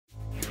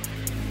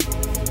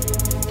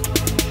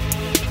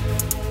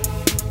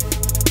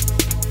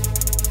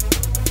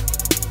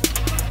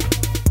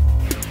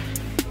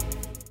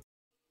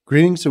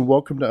Greetings and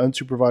welcome to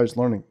Unsupervised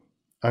Learning.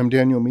 I'm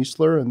Daniel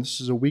Miesler, and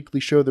this is a weekly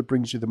show that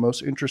brings you the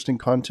most interesting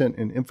content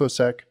in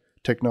InfoSec,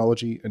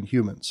 technology, and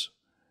humans.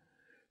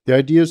 The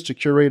idea is to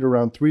curate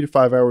around 3 to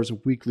 5 hours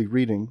of weekly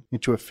reading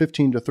into a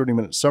 15 to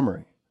 30-minute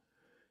summary.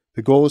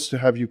 The goal is to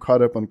have you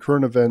caught up on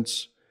current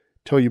events,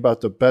 tell you about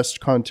the best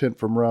content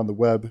from around the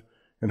web,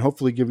 and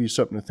hopefully give you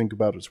something to think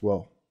about as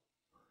well.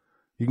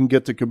 You can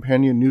get the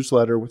companion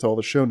newsletter with all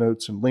the show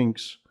notes and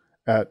links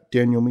at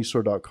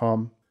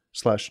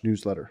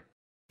danielmiesler.com/newsletter.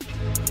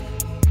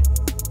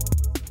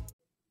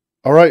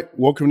 All right,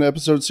 welcome to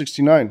episode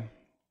 69.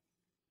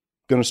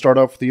 Going to start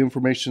off with the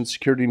information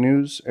security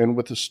news and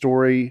with a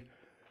story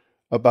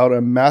about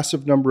a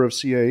massive number of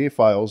CIA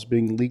files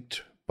being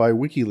leaked by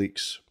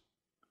WikiLeaks,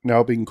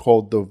 now being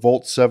called the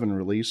Vault 7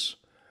 release.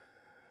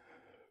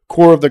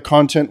 Core of the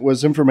content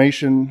was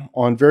information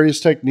on various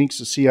techniques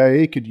the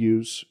CIA could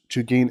use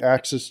to gain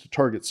access to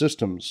target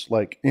systems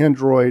like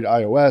Android,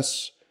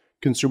 iOS,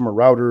 consumer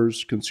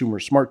routers, consumer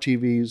smart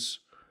TVs,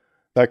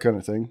 that kind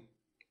of thing.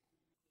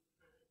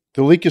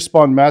 The leak has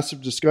spawned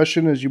massive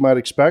discussion, as you might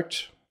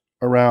expect,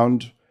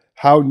 around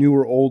how new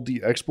or old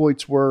the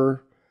exploits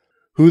were,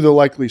 who the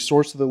likely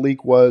source of the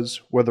leak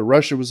was, whether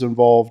Russia was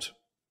involved,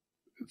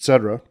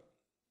 etc.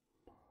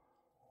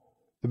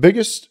 The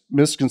biggest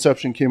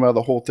misconception came out of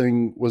the whole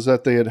thing was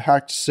that they had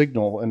hacked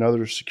Signal and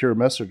other secure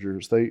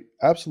messengers. They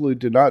absolutely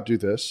did not do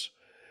this.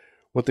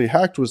 What they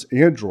hacked was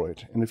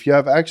Android, and if you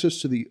have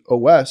access to the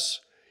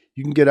OS,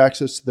 you can get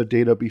access to the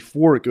data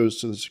before it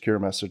goes to the secure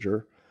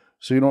messenger.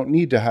 So you don't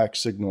need to hack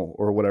Signal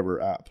or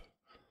whatever app.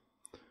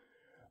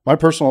 My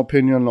personal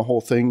opinion on the whole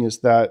thing is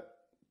that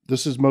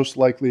this is most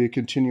likely a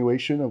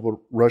continuation of what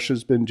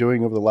Russia's been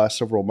doing over the last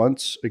several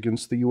months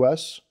against the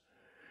US.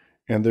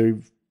 And they're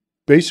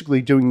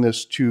basically doing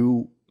this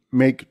to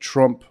make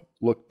Trump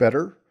look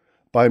better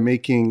by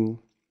making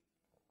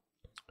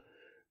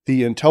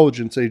the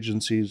intelligence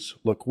agencies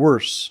look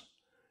worse,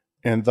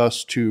 and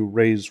thus to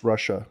raise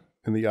Russia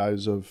in the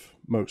eyes of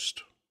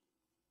most.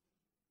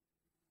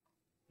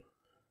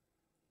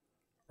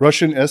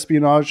 Russian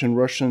espionage and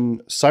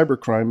Russian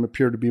cybercrime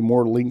appear to be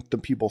more linked than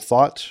people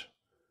thought.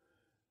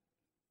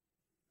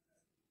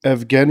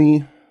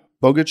 Evgeny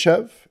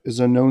Bogachev is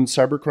a known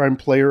cybercrime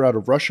player out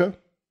of Russia.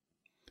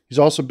 He's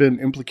also been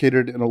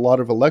implicated in a lot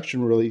of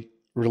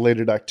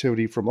election-related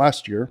activity from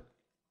last year.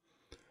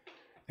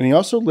 And he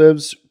also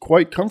lives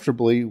quite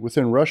comfortably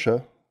within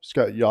Russia. He's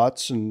got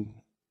yachts and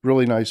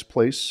really nice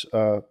place.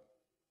 Kind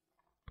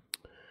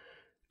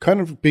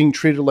of being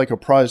treated like a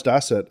prized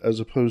asset as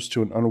opposed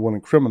to an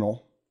unwanted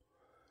criminal.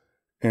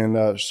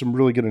 And some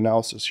really good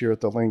analysis here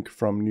at the link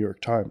from New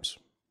York Times.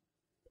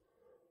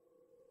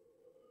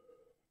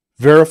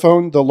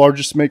 Verifone, the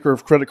largest maker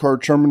of credit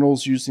card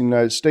terminals used in the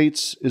United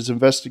States, is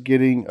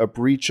investigating a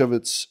breach of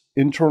its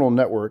internal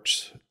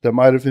networks that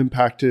might have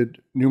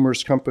impacted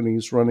numerous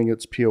companies running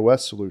its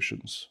POS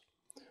solutions.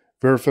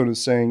 Verifone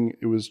is saying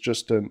it was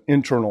just an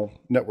internal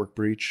network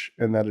breach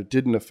and that it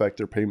didn't affect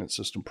their payment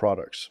system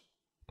products.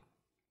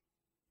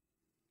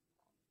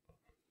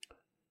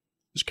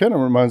 This kind of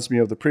reminds me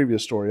of the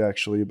previous story,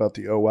 actually, about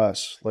the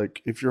OS.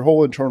 Like, if your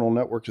whole internal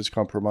network is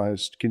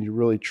compromised, can you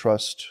really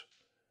trust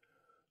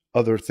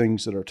other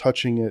things that are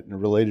touching it and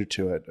related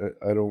to it?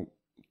 I don't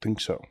think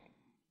so.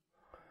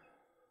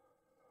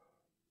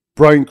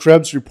 Brian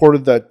Krebs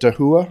reported that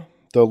Dahua,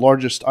 the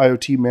largest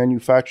IoT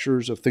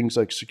manufacturers of things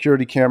like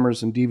security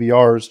cameras and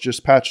DVRs,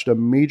 just patched a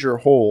major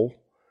hole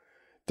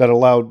that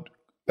allowed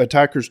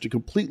attackers to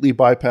completely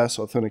bypass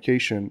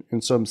authentication in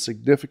some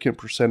significant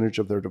percentage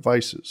of their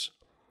devices.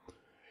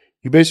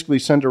 You basically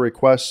send a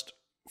request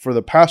for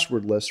the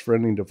password list for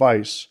any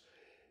device.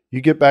 You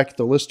get back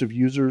the list of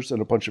users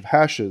and a bunch of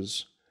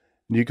hashes,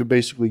 and you could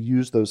basically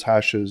use those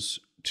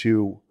hashes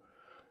to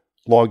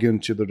log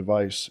into the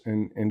device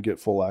and get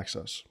full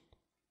access.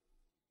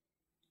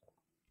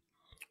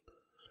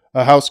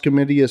 A House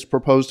committee has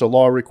proposed a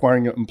law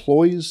requiring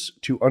employees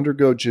to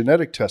undergo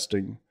genetic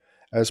testing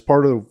as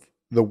part of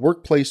the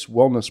workplace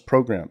wellness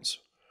programs.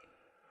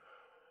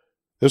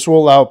 This will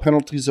allow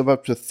penalties of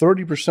up to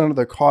 30% of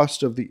the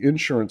cost of the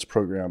insurance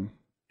program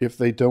if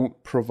they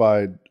don't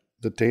provide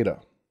the data.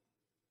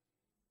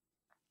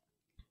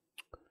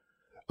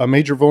 A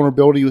major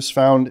vulnerability was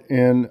found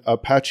in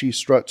Apache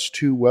Struts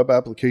 2 web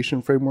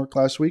application framework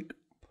last week,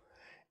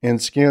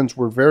 and scans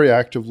were very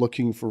active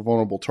looking for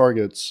vulnerable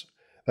targets.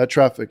 That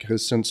traffic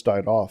has since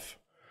died off.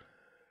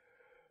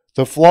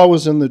 The flaw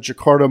was in the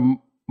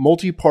Jakarta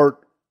multi-part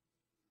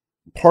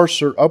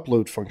parser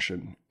upload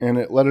function, and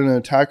it let an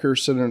attacker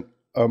send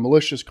a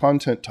malicious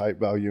content type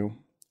value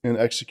and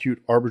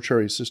execute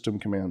arbitrary system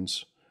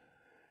commands.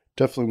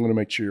 Definitely want to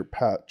make sure you're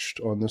patched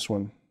on this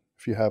one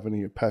if you have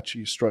any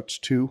Apache Struts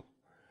 2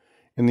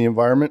 in the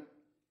environment.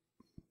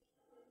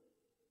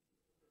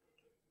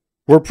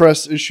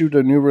 WordPress issued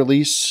a new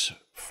release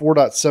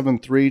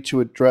 4.73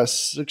 to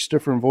address 6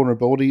 different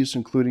vulnerabilities,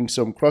 including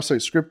some cross-site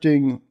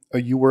scripting, a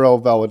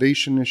URL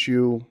validation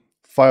issue,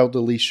 file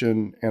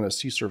deletion, and a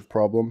CSRF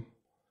problem.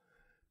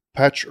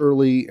 Patch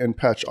early and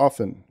patch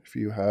often if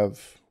you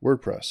have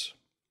WordPress.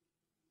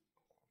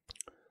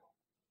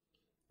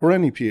 or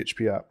any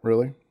PHP app,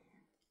 really.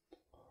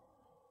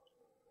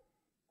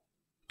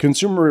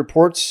 Consumer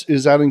Reports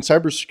is adding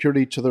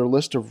cybersecurity to their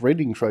list of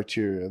rating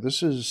criteria.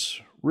 This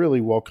is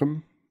really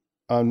welcome,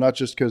 not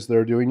just because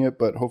they're doing it,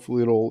 but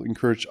hopefully it'll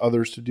encourage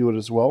others to do it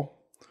as well.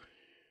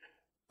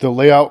 The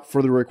layout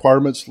for the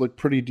requirements look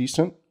pretty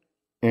decent,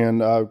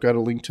 and I've got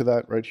a link to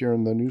that right here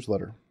in the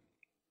newsletter.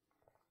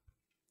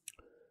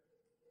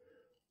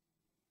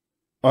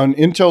 On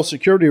Intel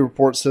Security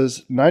Report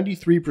says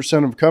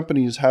 93% of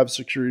companies have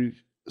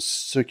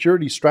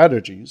security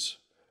strategies,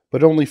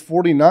 but only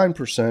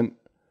 49%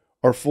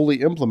 are fully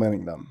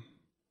implementing them.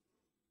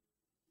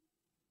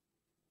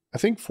 I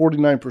think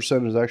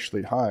 49% is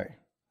actually high.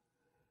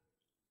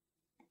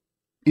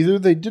 Either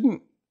they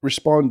didn't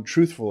respond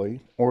truthfully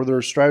or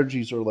their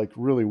strategies are like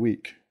really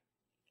weak.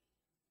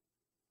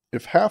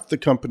 If half the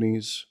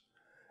companies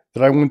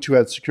that I went to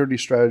had security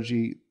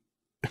strategy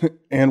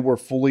and were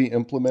fully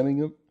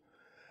implementing it,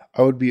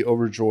 I would be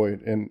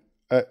overjoyed, and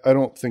I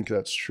don't think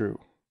that's true.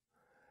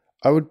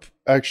 I would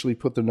actually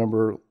put the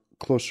number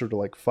closer to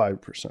like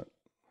 5%.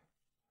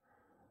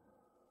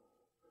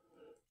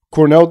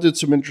 Cornell did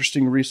some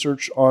interesting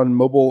research on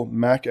mobile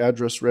MAC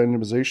address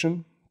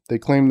randomization. They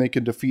claim they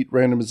can defeat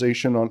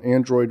randomization on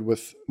Android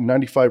with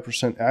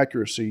 95%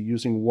 accuracy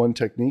using one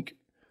technique,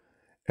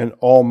 and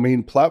all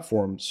main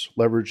platforms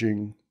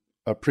leveraging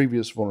a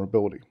previous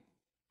vulnerability.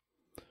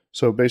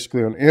 So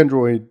basically on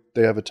Android,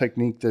 they have a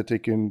technique that they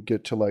can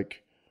get to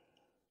like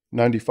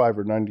 95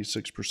 or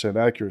 96%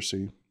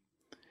 accuracy,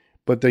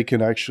 but they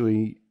can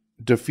actually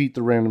defeat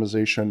the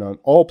randomization on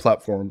all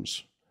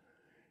platforms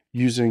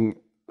using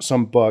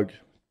some bug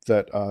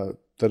that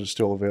is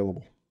still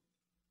available.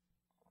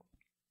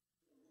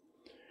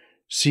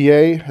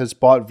 CA has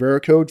bought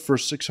Veracode for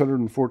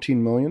 $614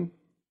 million.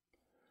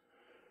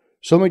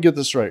 So let me get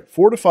this right.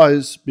 Fortify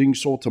is being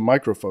sold to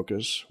Micro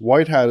Focus.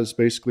 White Hat is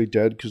basically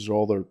dead because of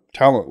all their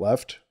talent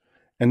left.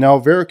 And now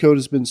Veracode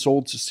has been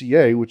sold to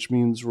CA, which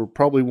means we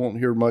probably won't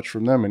hear much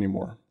from them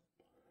anymore.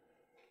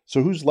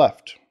 So who's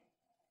left?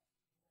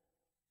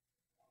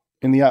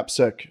 In the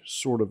AppSec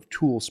sort of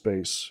tool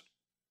space,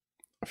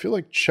 I feel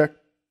like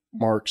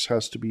Checkmarx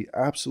has to be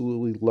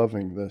absolutely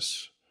loving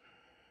this.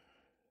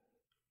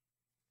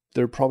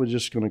 They're probably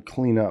just going to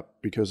clean up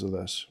because of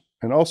this.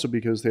 And also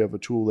because they have a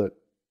tool that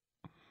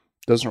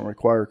doesn't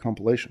require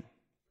compilation.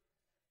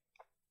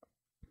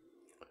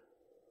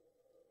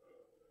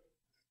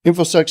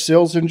 InfoSec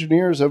sales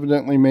engineers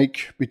evidently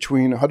make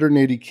between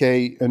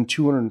 $180K and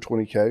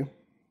 $220K,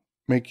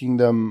 making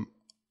them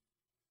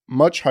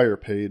much higher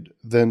paid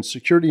than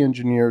security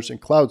engineers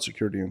and cloud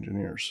security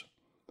engineers.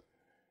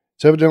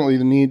 It's evidently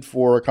the need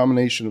for a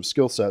combination of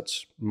skill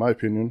sets, in my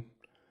opinion,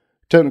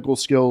 technical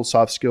skills,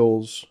 soft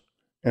skills,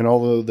 and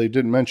although they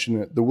didn't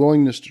mention it, the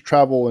willingness to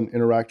travel and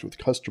interact with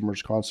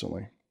customers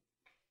constantly.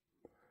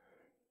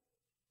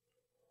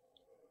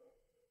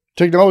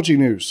 Technology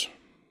news.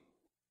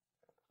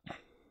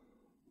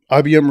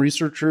 IBM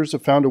researchers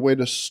have found a way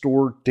to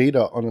store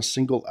data on a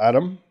single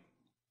atom.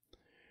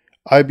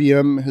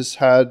 IBM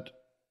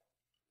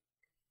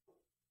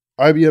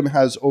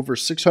has over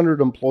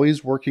 600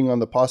 employees working on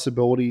the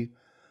possibility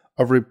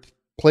of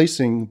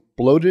replacing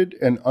bloated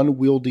and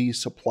unwieldy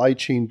supply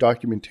chain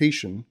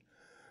documentation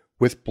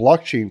with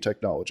blockchain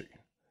technology.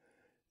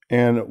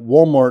 And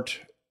Walmart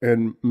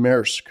and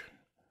Maersk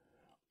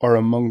are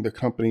among the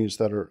companies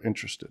that are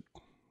interested.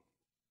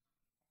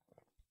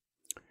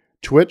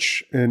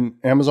 Twitch, an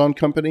Amazon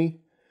company,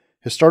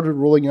 has started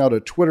rolling out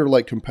a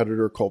Twitter-like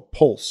competitor called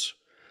Pulse.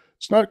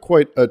 It's not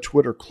quite a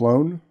Twitter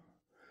clone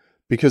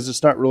because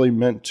it's not really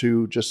meant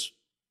to just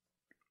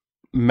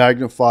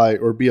magnify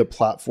or be a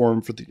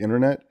platform for the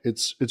internet.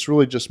 It's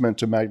really just meant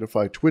to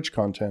magnify Twitch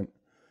content.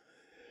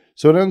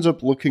 So it ends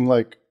up looking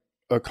like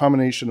a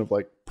combination of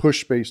like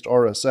push-based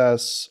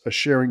RSS, a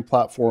sharing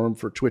platform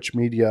for Twitch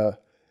media,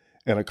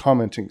 and a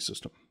commenting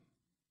system.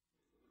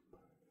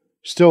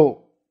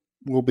 Still,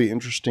 will be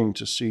interesting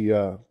to see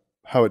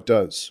how it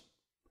does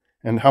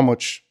and how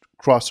much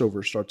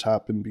crossover starts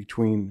happening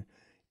between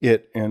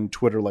it and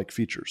Twitter-like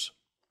features.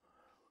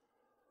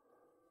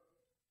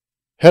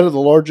 Head of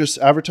the largest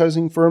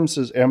advertising firm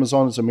says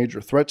Amazon is a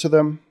major threat to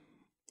them.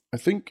 I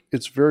think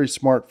it's very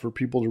smart for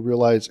people to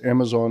realize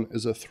Amazon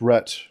is a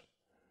threat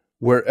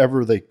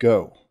wherever they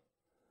go.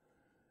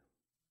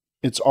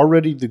 It's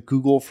already the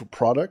Google for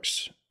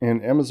products,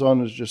 and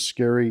Amazon is just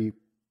scary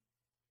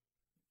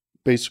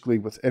basically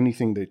with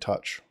anything they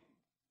touch.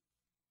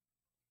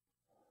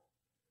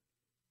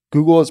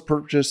 Google has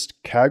purchased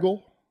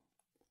Kaggle,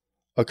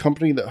 a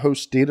company that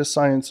hosts data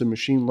science and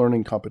machine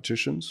learning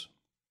competitions.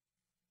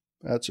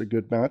 That's a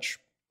good match.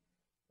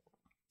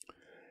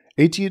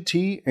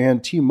 AT&T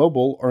and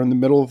T-Mobile are in the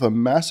middle of a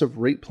massive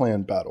rate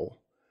plan battle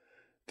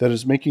that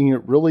is making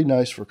it really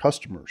nice for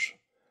customers.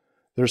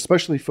 They're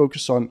especially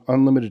focused on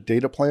unlimited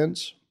data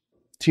plans.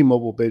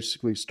 T-Mobile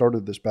basically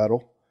started this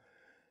battle.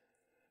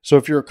 So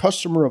if you're a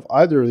customer of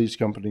either of these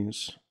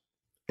companies,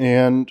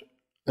 and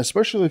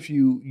especially if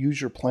you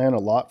use your plan a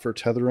lot for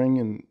tethering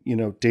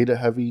and data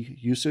heavy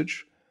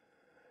usage,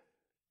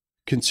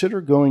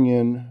 consider going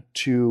in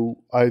to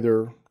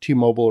either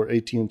T-Mobile or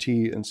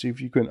AT&T and see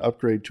if you can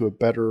upgrade to a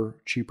better,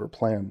 cheaper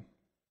plan.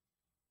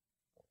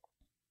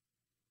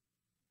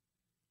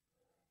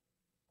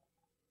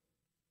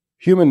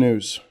 Human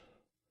news.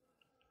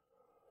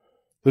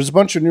 There's a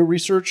bunch of new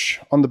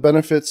research on the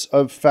benefits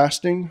of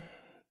fasting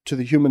to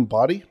the human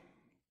body.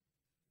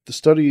 The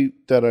study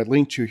that I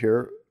linked to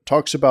here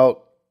talks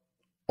about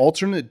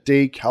alternate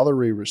day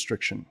calorie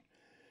restriction,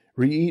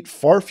 where you eat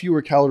far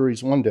fewer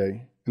calories one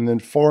day and then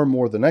far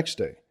more the next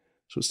day.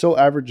 So it still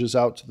averages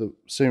out to the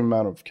same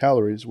amount of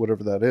calories,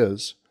 whatever that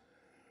is,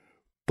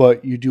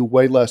 but you do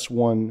way less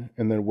one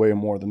and then way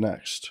more the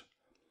next.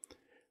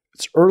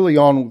 It's early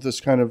on with this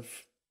kind of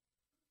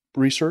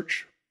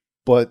research,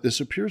 but this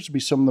appears to be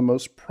some of the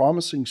most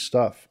promising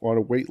stuff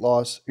on weight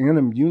loss and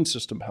immune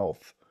system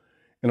health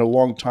in a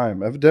long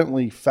time.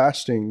 Evidently,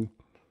 fasting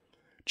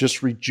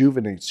just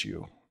rejuvenates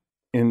you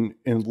in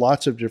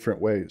lots of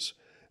different ways.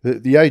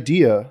 The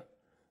idea,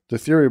 the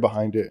theory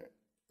behind it,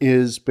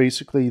 is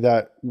basically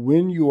that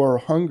when you are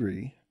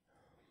hungry,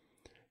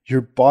 your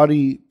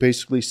body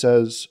basically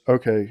says,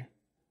 okay,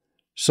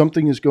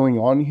 something is going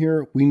on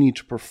here. We need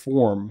to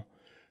perform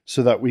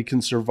so that we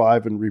can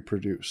survive and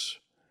reproduce.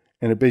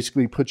 And it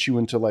basically puts you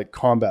into like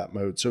combat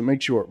mode. So it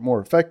makes you more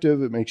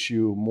effective. It makes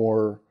you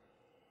more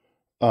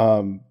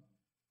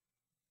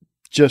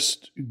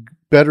just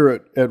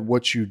better at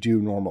what you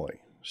do normally.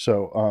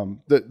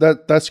 So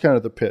that's kind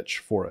of the pitch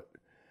for it.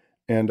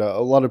 And a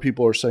lot of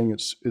people are saying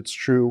it's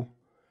true.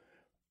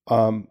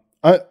 I'm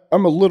a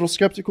little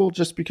skeptical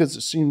just because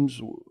it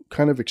seems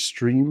kind of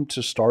extreme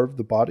to starve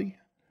the body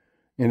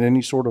in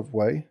any sort of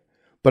way.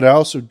 But I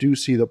also do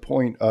see the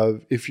point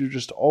of if you're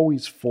just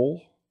always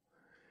full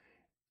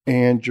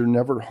and you're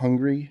never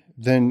hungry,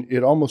 then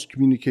it almost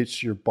communicates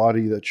to your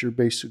body that you're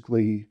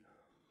basically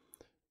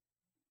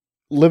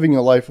living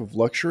a life of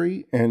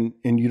luxury and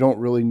you don't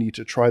really need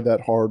to try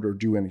that hard or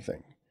do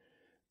anything.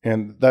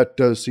 And that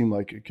does seem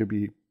like it could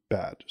be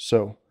bad.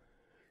 So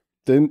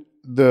then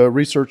the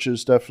research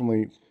is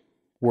definitely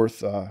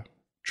worth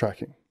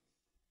tracking.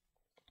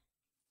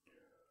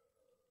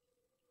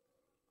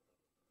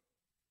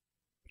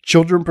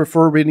 Children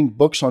prefer reading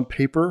books on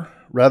paper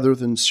rather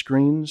than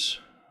screens.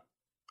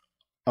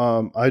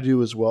 I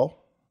do as well.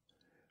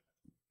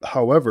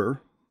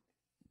 However,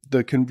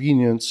 the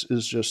convenience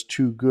is just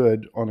too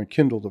good on a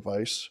Kindle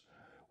device.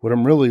 What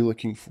I'm really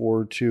looking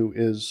forward to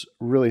is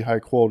really high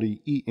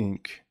quality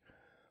e-ink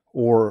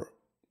or,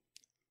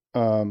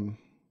 I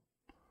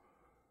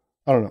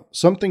don't know,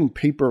 something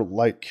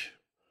paper-like.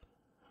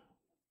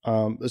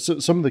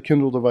 Some of the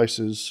Kindle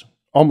devices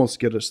almost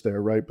get us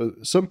there, right?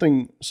 But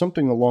something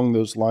along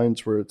those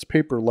lines where it's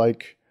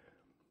paper-like,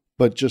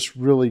 but just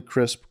really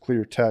crisp,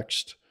 clear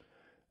text.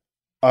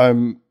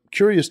 I'm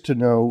curious to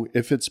know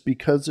if it's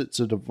because it's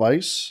a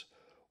device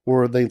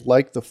or they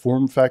like the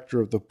form factor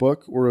of the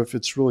book or if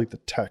it's really the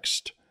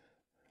text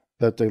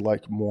that they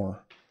like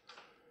more.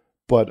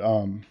 But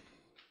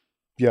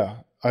yeah,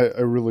 I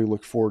really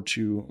look forward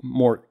to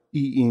more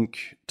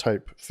e-ink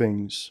type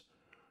things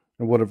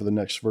and whatever the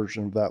next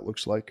version of that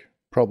looks like.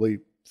 Probably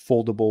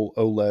foldable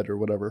OLED or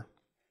whatever.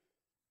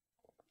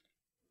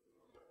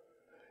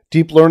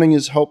 Deep learning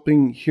is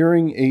helping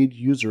hearing aid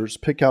users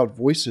pick out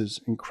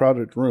voices in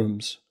crowded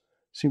rooms.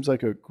 Seems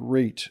like a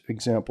great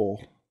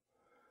example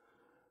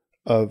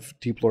of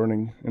deep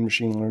learning and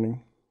machine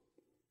learning.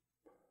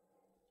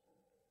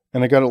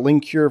 And I got a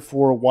link here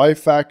for why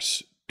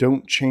facts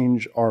don't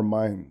change our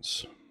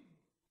minds.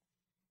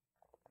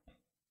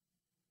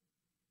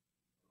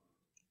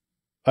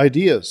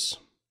 Ideas.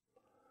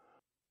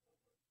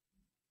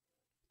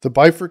 The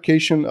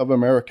bifurcation of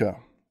America.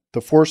 The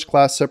forced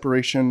class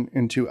separation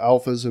into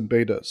alphas and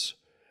betas.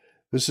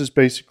 This is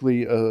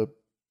basically a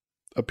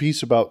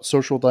piece about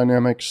social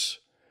dynamics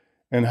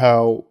and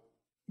how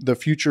the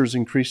future is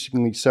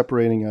increasingly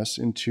separating us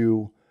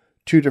into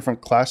two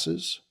different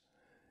classes,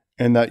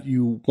 and that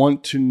you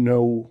want to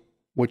know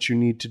what you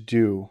need to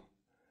do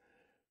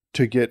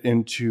to get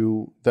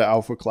into the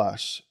alpha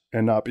class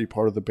and not be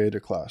part of the beta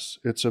class.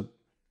 It's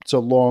a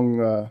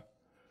long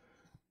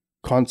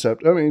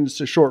concept. I mean, it's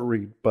a short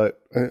read,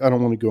 but I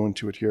don't want to go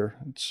into it here.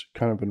 It's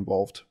kind of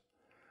involved.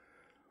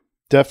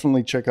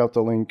 Definitely check out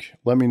the link.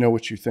 Let me know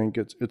what you think.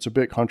 It's a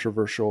bit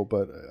controversial,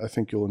 but I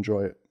think you'll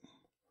enjoy it.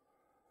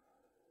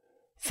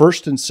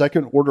 First and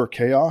second order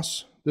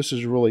chaos. This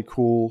is a really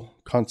cool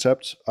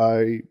concept.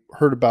 I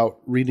heard about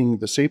reading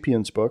the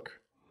Sapiens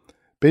book.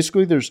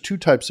 Basically, there's two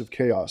types of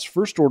chaos.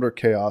 First order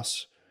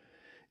chaos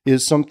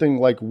is something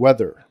like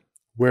weather,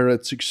 where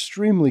it's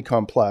extremely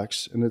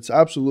complex and it's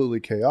absolutely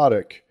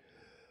chaotic,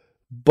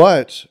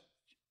 but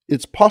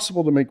it's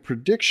possible to make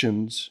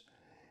predictions,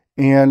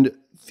 and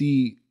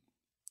the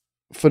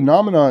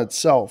phenomena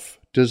itself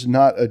does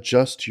not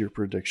adjust to your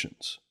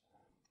predictions.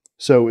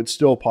 So it's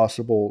still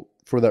possible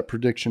for that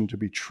prediction to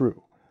be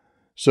true.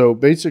 So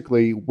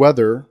basically,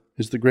 weather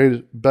is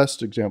the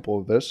best example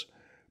of this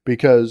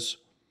because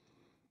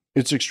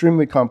it's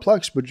extremely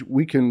complex, but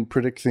we can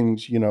predict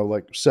things,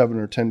 like 7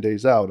 or 10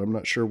 days out. I'm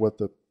not sure what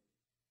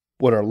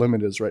our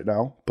limit is right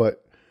now,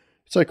 but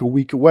it's like a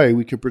week away.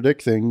 We could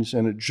predict things,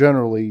 and it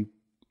generally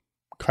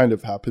kind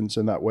of happens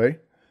in that way.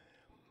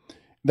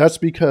 That's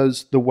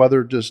because the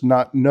weather does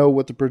not know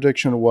what the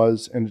prediction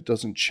was, and it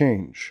doesn't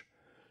change.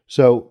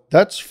 So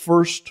that's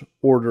first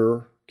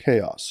order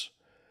chaos.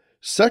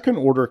 Second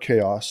order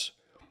chaos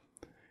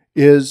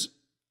is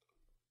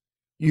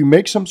you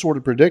make some sort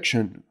of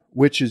prediction,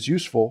 which is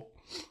useful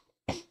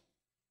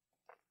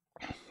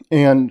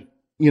and,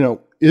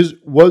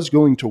 was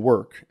going to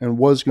work and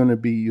was going to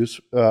be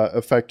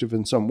effective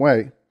in some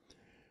way.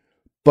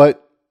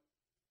 But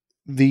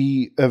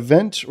the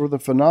event or the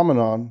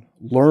phenomenon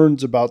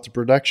learns about the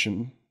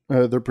prediction,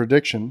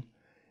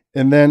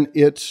 and then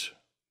it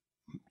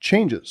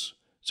changes.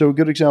 So a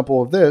good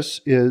example of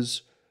this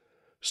is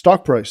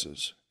stock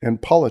prices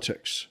and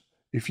politics.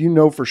 If you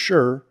know for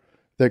sure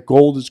that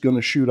gold is going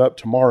to shoot up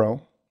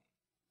tomorrow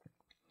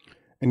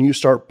and you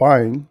start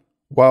buying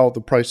while the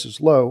price is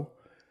low,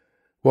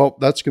 well,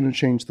 that's going to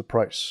change the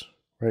price,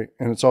 right?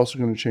 And it's also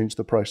going to change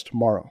the price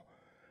tomorrow.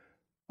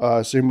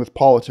 Same with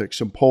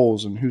politics and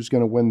polls and who's going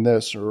to win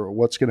this or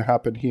what's going to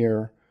happen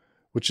here,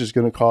 which is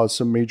going to cause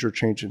some major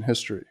change in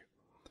history.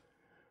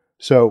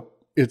 So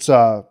it's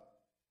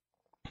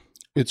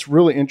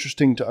really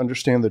interesting to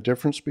understand the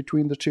difference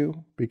between the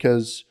two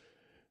because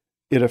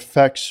it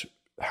affects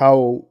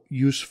how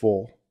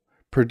useful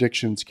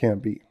predictions can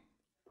be.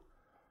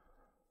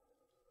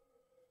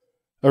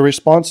 A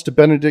response to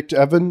Benedict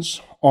Evans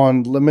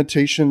on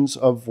limitations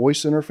of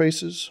voice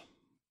interfaces.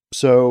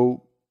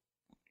 So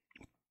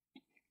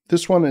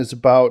this one is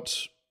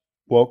about,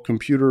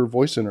 computer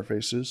voice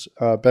interfaces.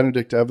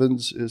 Benedict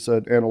Evans is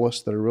an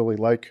analyst that I really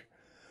like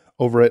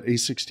over at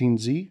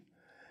A16Z.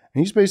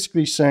 And he's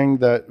basically saying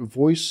that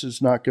voice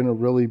is not going to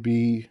really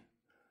be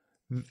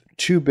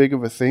too big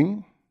of a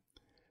thing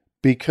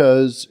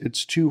because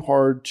it's too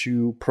hard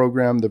to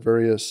program the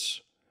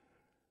various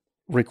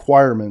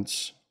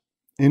requirements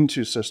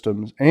into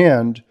systems.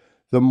 And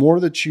the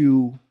more that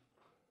you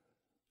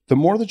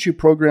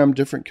program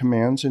different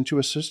commands into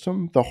a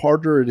system, the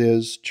harder it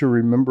is to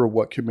remember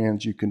what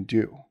commands you can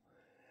do.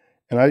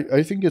 And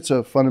I think it's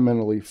a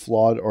fundamentally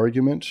flawed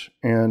argument,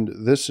 and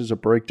this is a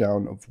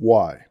breakdown of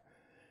why.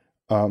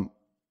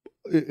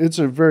 It's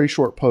a very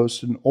short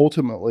post, and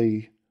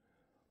ultimately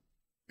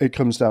it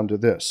comes down to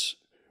this.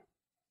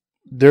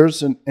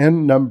 There's an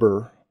n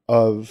number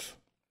of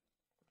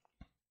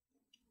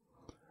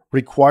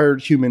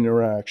required human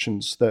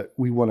interactions that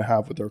we want to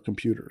have with our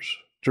computers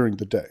during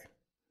the day.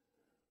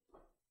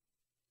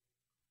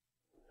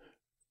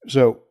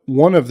 So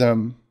one of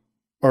them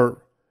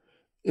are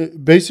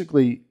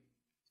basically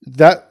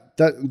that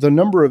the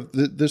number of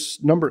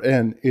this number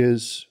n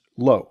is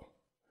low.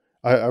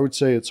 I would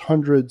say it's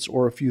hundreds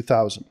or a few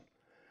thousand.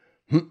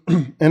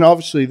 And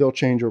obviously they'll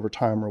change over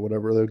time or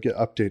whatever. They'll get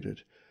updated.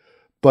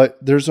 But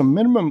there's a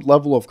minimum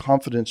level of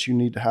confidence you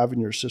need to have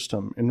in your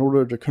system in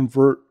order to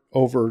convert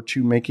over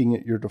to making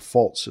it your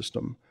default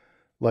system.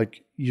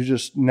 Like you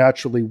just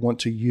naturally want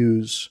to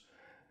use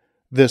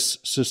this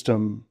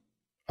system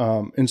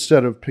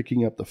instead of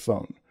picking up the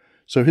phone.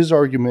 So his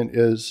argument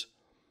is,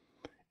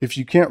 if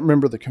you can't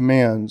remember the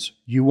commands,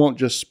 you won't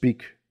just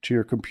speak to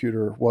your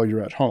computer while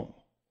you're at home.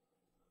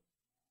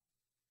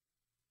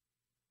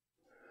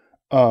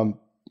 And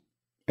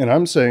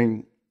I'm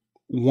saying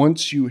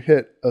once you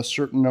hit a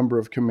certain number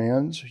of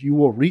commands, you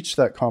will reach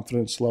that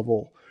confidence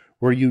level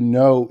where you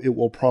know it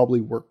will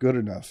probably work good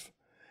enough.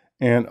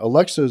 And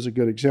Alexa is a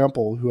good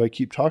example, who I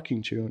keep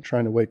talking to and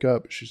trying to wake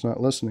up. She's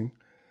not listening.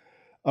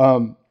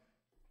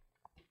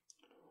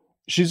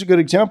 She's a good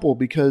example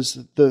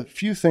because the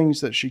few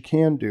things that she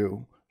can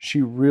do,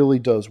 she really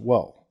does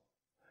well.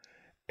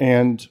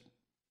 And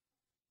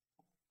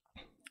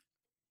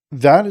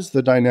that is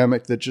the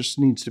dynamic that just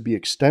needs to be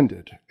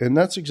extended. And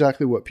that's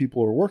exactly what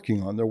people are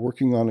working on. They're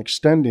working on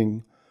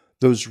extending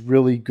those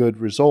really good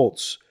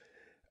results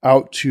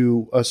out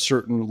to a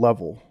certain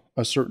level,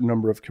 a certain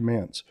number of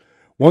commands.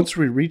 Once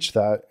we reach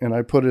that, and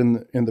I put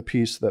in the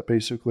piece that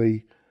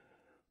basically,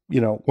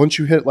 once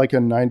you hit like a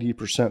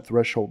 90%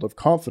 threshold of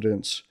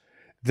confidence,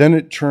 then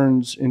it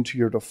turns into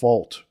your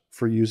default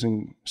for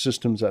using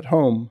systems at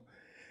home.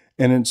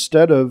 And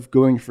instead of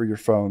going for your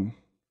phone,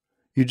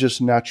 you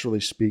just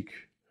naturally speak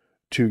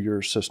to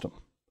your system.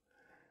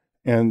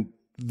 And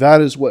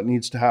that is what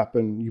needs to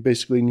happen. You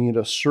basically need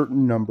a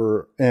certain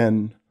number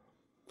n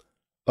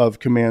of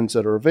commands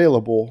that are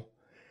available.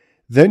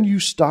 Then you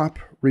stop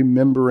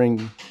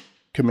remembering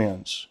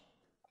commands,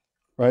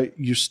 right?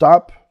 You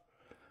stop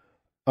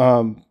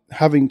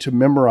having to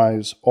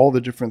memorize all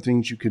the different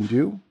things you can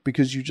do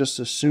because you just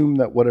assume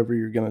that whatever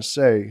you're going to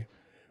say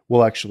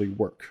will actually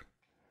work.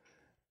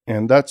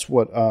 And that's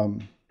what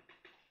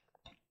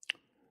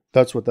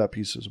that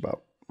piece is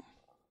about.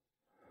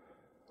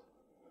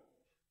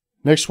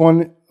 Next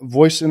one,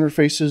 voice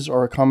interfaces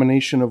are a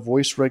combination of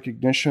voice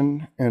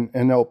recognition and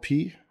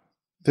NLP.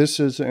 This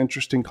is an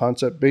interesting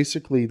concept.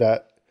 Basically,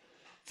 that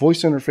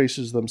voice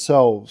interfaces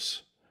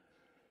themselves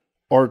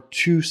are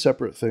two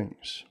separate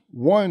things.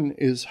 One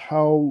is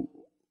how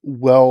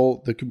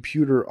well the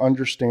computer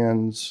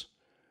understands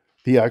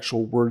the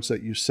actual words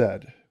that you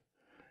said.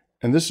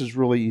 And this is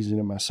really easy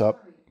to mess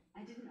up. Sorry,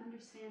 I didn't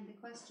understand the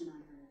question I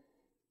heard.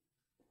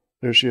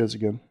 There she is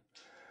again.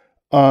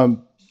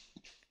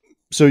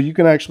 So you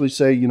can actually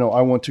say,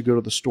 I want to go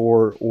to the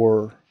store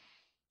or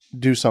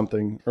do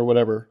something or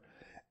whatever.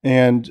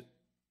 And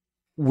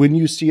when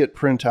you see it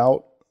print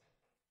out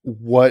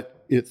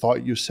what it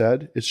thought you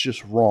said, it's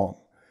just wrong.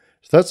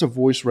 So that's a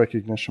voice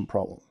recognition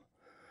problem.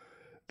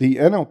 The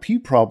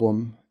NLP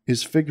problem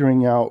is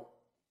figuring out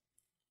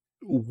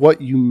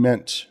what you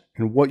meant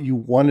and what you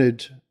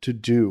wanted to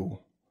do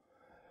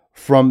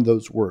from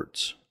those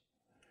words.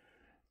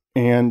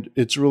 And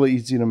it's really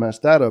easy to mess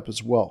that up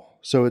as well.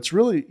 So it's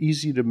really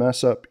easy to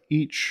mess up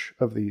each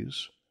of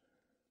these.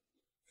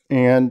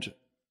 And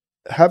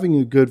having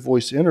a good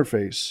voice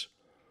interface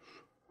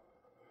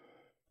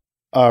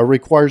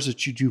requires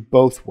that you do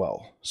both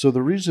well. So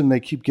the reason they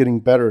keep getting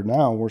better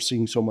now, we're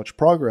seeing so much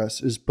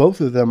progress, is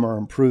both of them are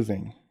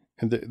improving.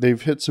 And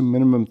they've hit some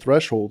minimum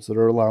thresholds that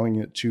are allowing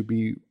it to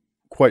be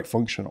quite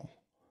functional.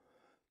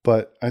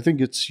 But I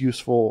think it's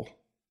useful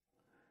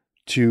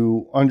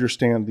to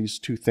understand these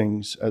two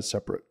things as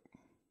separate.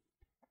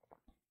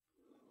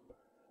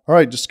 All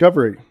right,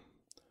 discovery.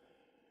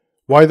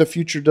 Why the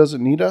future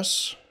doesn't need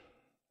us.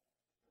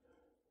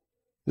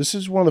 This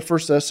is one of the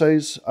first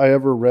essays I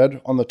ever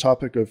read on the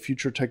topic of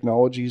future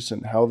technologies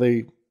and how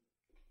they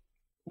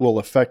will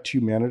affect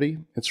humanity.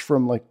 It's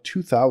from like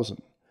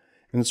 2000.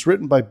 And it's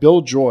written by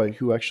Bill Joy,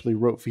 who actually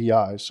wrote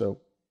VI, so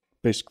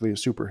basically a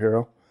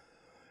superhero.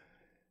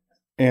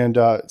 And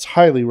it's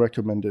highly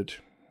recommended.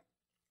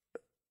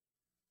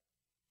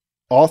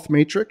 Auth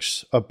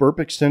Matrix, a burp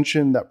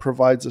extension that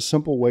provides a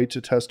simple way to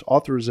test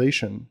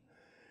authorization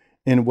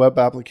in web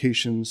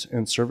applications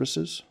and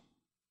services.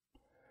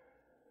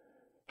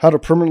 How to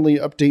permanently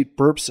update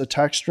burps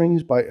attack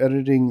strings by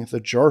editing the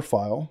jar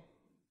file.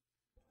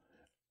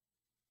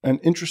 An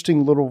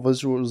interesting little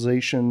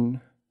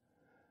visualization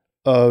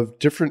of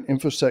different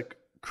InfoSec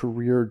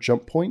career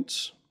jump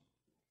points.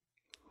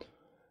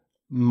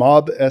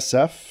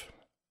 MobSF,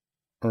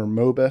 or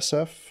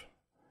MobSF,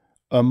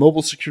 a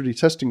mobile security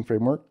testing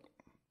framework.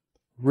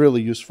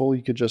 Really useful.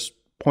 You could just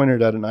point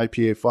it at an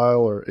IPA file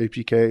or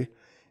APK,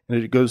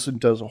 and it goes and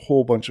does a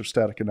whole bunch of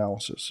static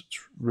analysis. It's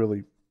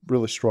really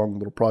strong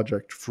little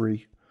project,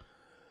 free.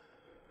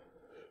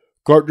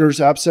 Gartner's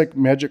AppSec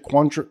Magic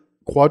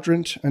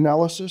Quadrant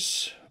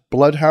analysis.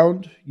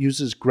 Bloodhound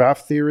uses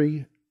graph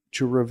theory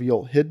to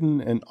reveal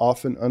hidden and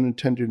often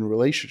unintended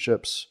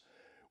relationships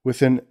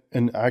within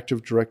an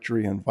Active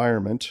Directory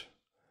environment.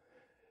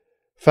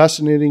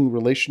 Fascinating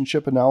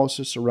relationship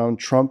analysis around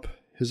Trump,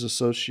 his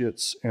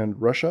associates,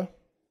 and Russia.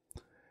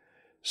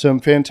 Some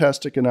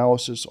fantastic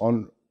analysis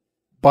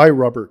by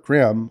Robert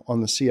Graham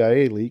on the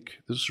CIA leak.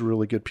 This is a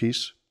really good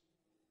piece.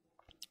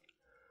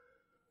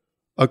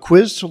 A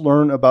quiz to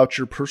learn about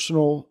your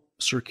personal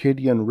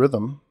circadian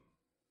rhythm.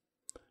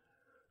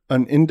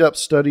 An in-depth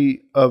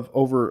study of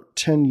over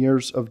 10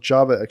 years of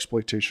Java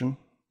exploitation.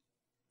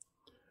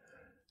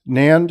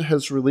 NAND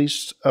has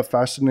released a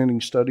fascinating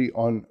study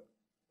on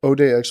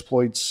ODE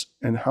exploits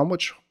and how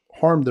much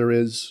harm there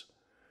is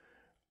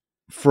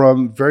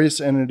from various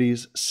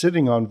entities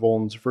sitting on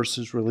vulns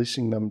versus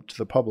releasing them to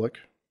the public.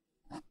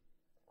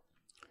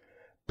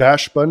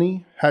 Bash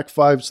Bunny,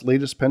 Hack5's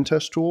latest pen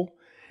test tool.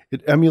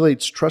 It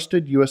emulates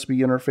trusted USB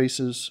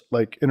interfaces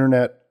like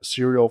internet,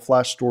 serial,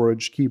 flash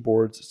storage,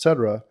 keyboards,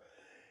 etc.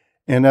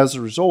 And as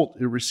a result,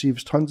 it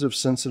receives tons of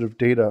sensitive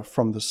data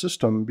from the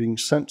system being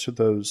sent to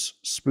those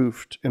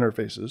spoofed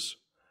interfaces.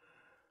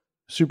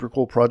 Super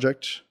cool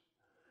project.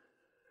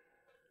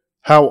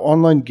 How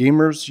online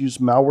gamers use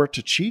malware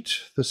to cheat.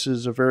 This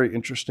is a very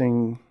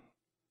interesting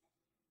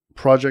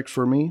project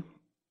for me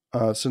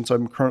since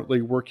I'm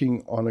currently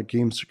working on a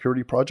game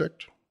security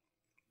project.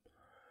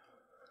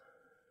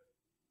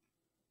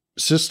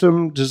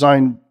 System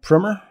design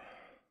primer.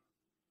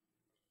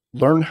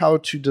 Learn how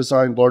to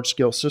design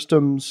large-scale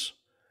systems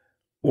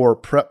or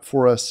prep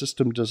for a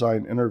system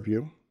design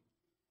interview.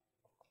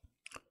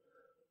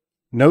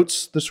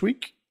 Notes this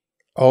week.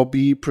 I'll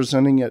be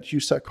presenting at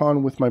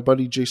HughesatCon with my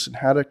buddy Jason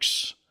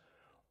Haddix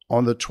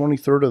on the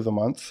 23rd of the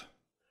month.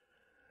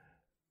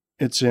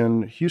 It's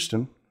in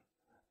Houston.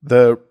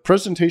 The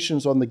presentation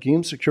is on the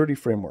game security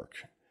framework.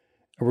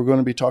 And we're going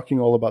to be talking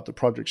all about the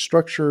project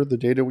structure, the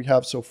data we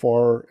have so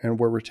far, and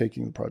where we're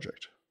taking the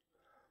project.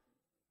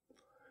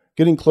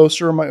 Getting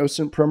closer in my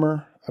OSINT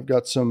primer. I've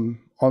got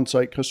some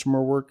on-site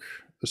customer work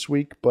this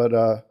week,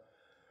 but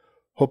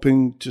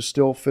hoping to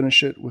still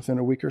finish it within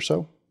a week or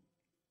so.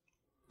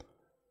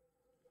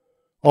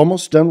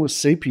 Almost done with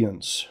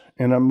Sapiens,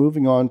 and I'm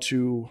moving on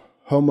to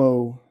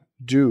Homo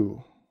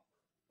Do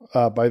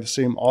by the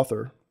same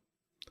author.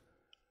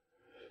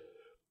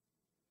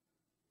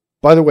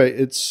 By the way,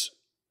 it's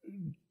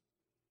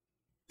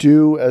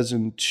do as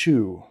in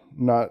two,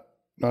 not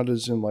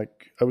as in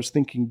like, I was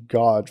thinking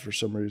God for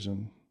some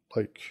reason.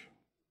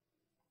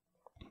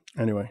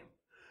 Anyway.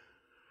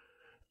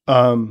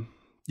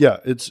 Yeah,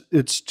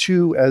 it's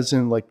two as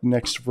in like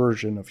next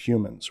version of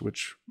humans,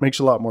 which makes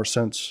a lot more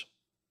sense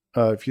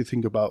if you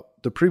think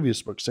about the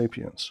previous book,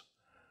 Sapiens.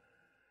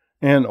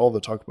 and all the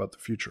talk about the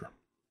future.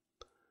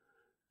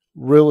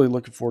 Really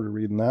looking forward to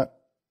reading that.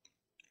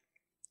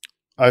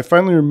 I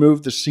finally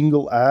removed the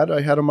single ad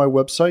I had on my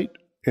website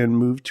and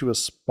moved to a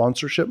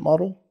sponsorship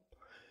model.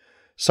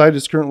 Site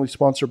is currently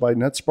sponsored by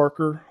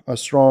NetSparker, a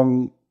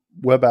strong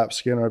web app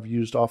scanner I've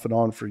used off and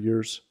on for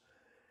years.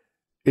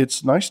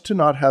 It's nice to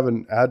not have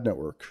an ad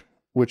network,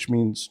 which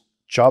means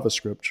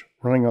JavaScript,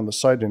 running on the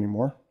site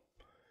anymore.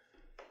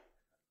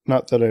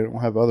 Not that I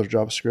don't have other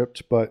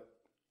JavaScript, but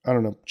I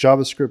don't know,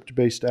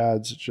 JavaScript-based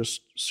ads, it's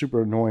just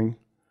super annoying.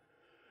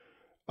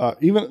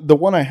 Even the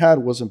one I had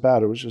wasn't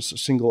bad. It was just a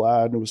single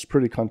ad, and it was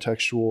pretty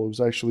contextual. It was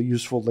actually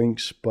useful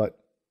links, but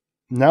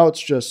now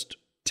it's just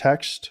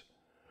text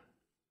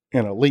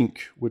and a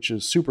link, which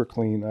is super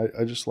clean.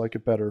 I just like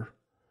it better.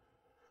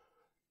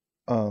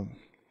 Yeah,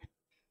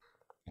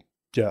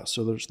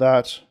 so there's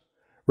that.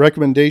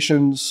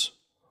 Recommendations.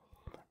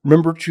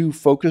 Remember to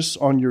focus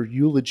on your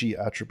eulogy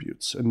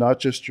attributes and not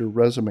just your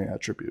resume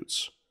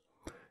attributes.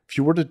 If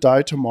you were to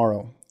die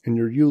tomorrow and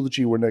your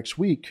eulogy were next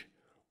week,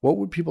 what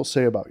would people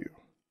say about you?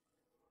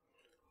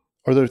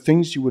 Are there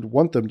things you would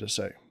want them to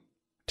say?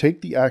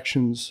 Take the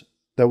actions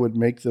that would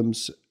make them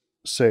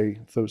say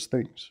those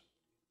things.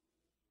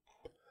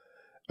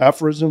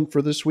 Aphorism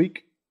for this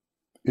week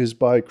is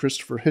by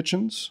Christopher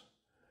Hitchens.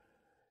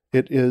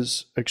 It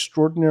is,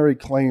 extraordinary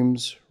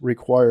claims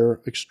require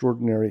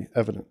extraordinary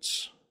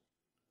evidence.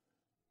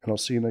 And I'll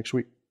see you next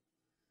week.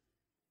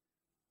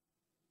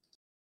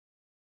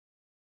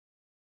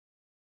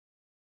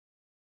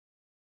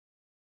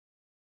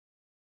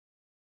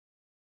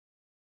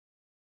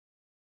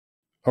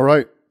 All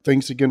right.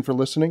 Thanks again for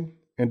listening.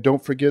 And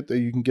don't forget that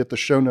you can get the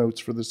show notes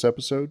for this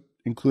episode,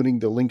 including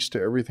the links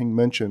to everything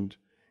mentioned,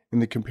 in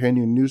the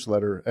companion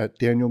newsletter at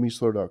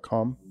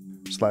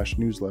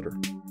danielmiessler.com/newsletter.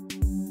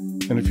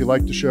 And if you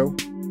like the show,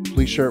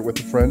 please share it with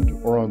a friend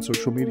or on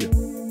social media.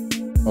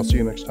 I'll see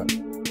you next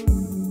time.